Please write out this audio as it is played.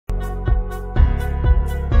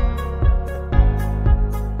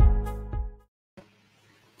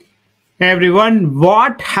Hey everyone,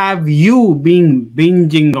 what have you been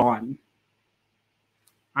binging on?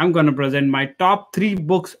 I'm going to present my top 3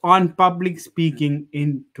 books on public speaking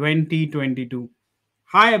in 2022.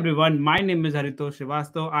 Hi everyone, my name is Haritosh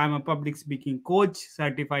Srivastav. I'm a public speaking coach,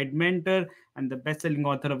 certified mentor, and the best-selling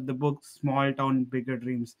author of the book Small Town Bigger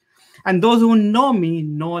Dreams. And those who know me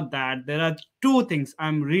know that there are two things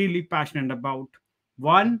I'm really passionate about.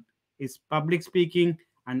 One is public speaking,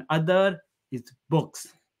 and other is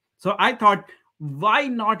books. So I thought, why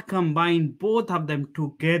not combine both of them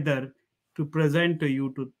together to present to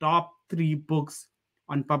you to top 3 books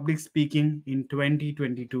on public speaking in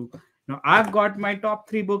 2022. Now, I've got my top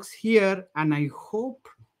 3 books here, and I hope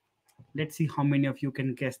let's see how many of you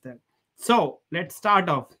can guess that. So, let's start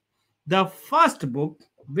off. The first book,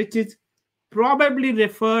 which is probably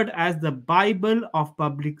referred as the Bible of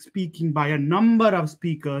public speaking by a number of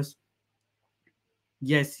speakers.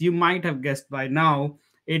 Yes, you might have guessed by now.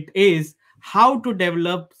 It is How to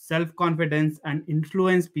Develop Self Confidence and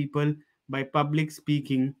Influence People by Public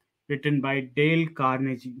Speaking, written by Dale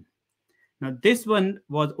Carnegie. Now, this one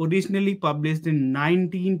was originally published in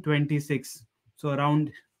 1926, so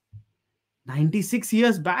around 96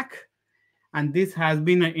 years back. And this has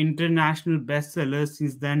been an international bestseller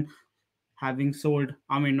since then, having sold,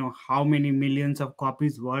 I mean, know how many millions of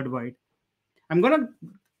copies worldwide. I'm going to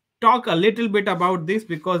talk a little bit about this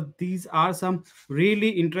because these are some really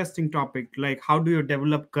interesting topics, like how do you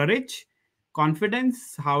develop courage,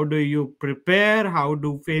 confidence, how do you prepare, how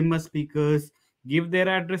do famous speakers give their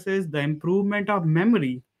addresses, the improvement of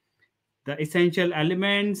memory, the essential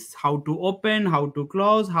elements, how to open, how to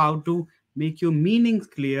close, how to make your meanings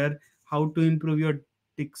clear, how to improve your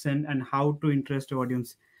diction, and how to interest your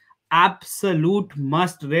audience. Absolute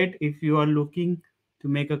must read if you are looking to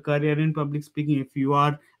make a career in public speaking. If you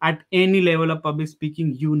are at any level of public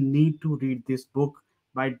speaking, you need to read this book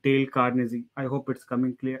by Dale Carnegie. I hope it's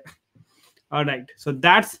coming clear. All right, so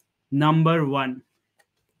that's number one.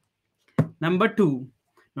 Number two.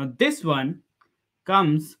 Now, this one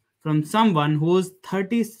comes from someone who's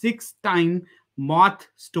 36-time Moth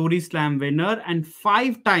StorySLAM winner and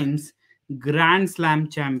 5 times Grand Slam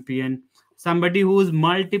champion. Somebody who's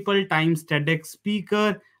multiple times TEDx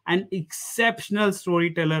speaker and exceptional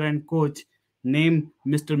storyteller and coach named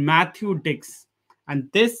Mr. Matthew Dix. And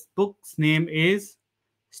this book's name is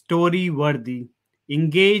Storyworthy.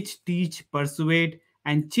 Engage, teach, persuade,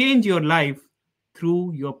 and change your life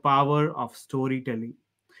through your power of storytelling.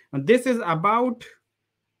 Now, this is about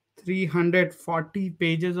 340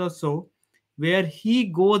 pages or so, where he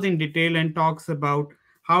goes in detail and talks about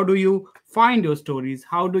how do you find your stories,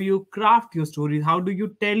 how do you craft your stories, how do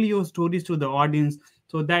you tell your stories to the audience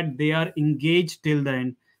so that they are engaged till the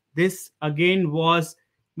end. This again was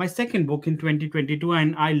my second book in 2022,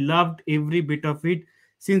 and I loved every bit of it.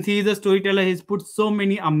 Since he is a storyteller, he's put so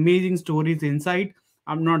many amazing stories inside.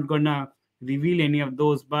 I'm not gonna reveal any of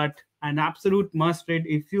those, but an absolute must read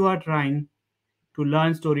if you are trying to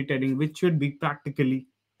learn storytelling, which should be practically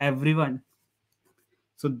everyone.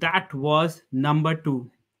 So that was number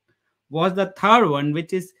two. Was the third one,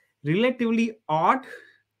 which is relatively odd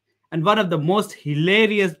and one of the most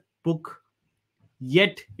hilarious book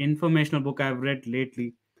yet informational book I've read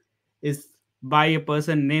lately, is by a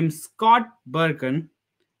person named Scott Burken,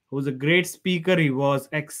 who's a great speaker. He was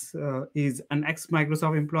is an ex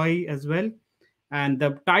Microsoft employee as well, and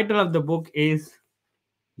the title of the book is,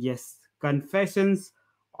 yes, Confessions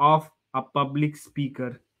of a Public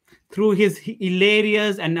Speaker. Through his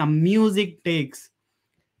hilarious and amusing takes,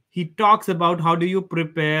 he talks about how do you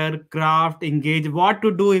prepare, craft, engage, what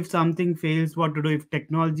to do if something fails, what to do if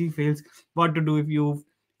technology fails, what to do if you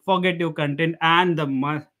forget your content, and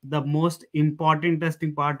the most important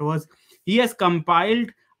interesting part was he has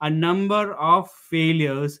compiled a number of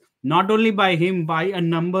failures, not only by him, by a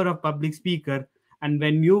number of public speaker, and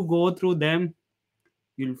when you go through them,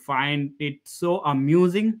 you'll find it so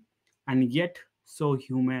amusing and yet so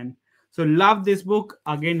human. So love this book.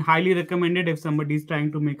 Again, highly recommended if somebody is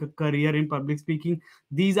trying to make a career in public speaking.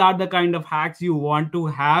 These are the kind of hacks you want to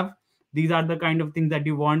have. These are the kind of things that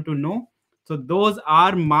you want to know. So those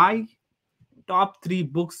are my top 3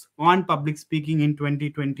 books on public speaking in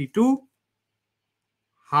 2022.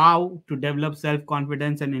 How to Develop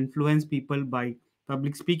Self-Confidence and Influence People by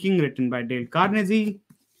Public Speaking, written by Dale Carnegie.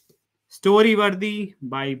 Storyworthy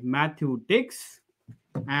by Matthew Dix,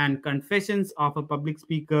 and Confessions of a Public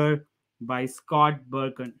Speaker by Scott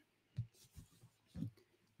Burken.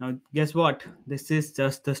 Now, guess what? This is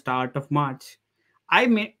just the start of March.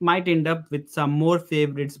 Might end up with some more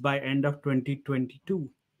favorites by end of 2022.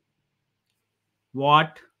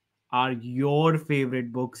 What are your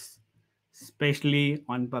favorite books especially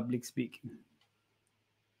on public speaking.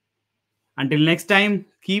 Until next time,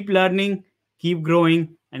 keep learning, keep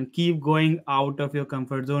growing, and keep going out of your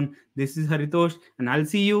comfort zone. This is Haritosh, and I'll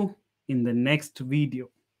see you in the next video.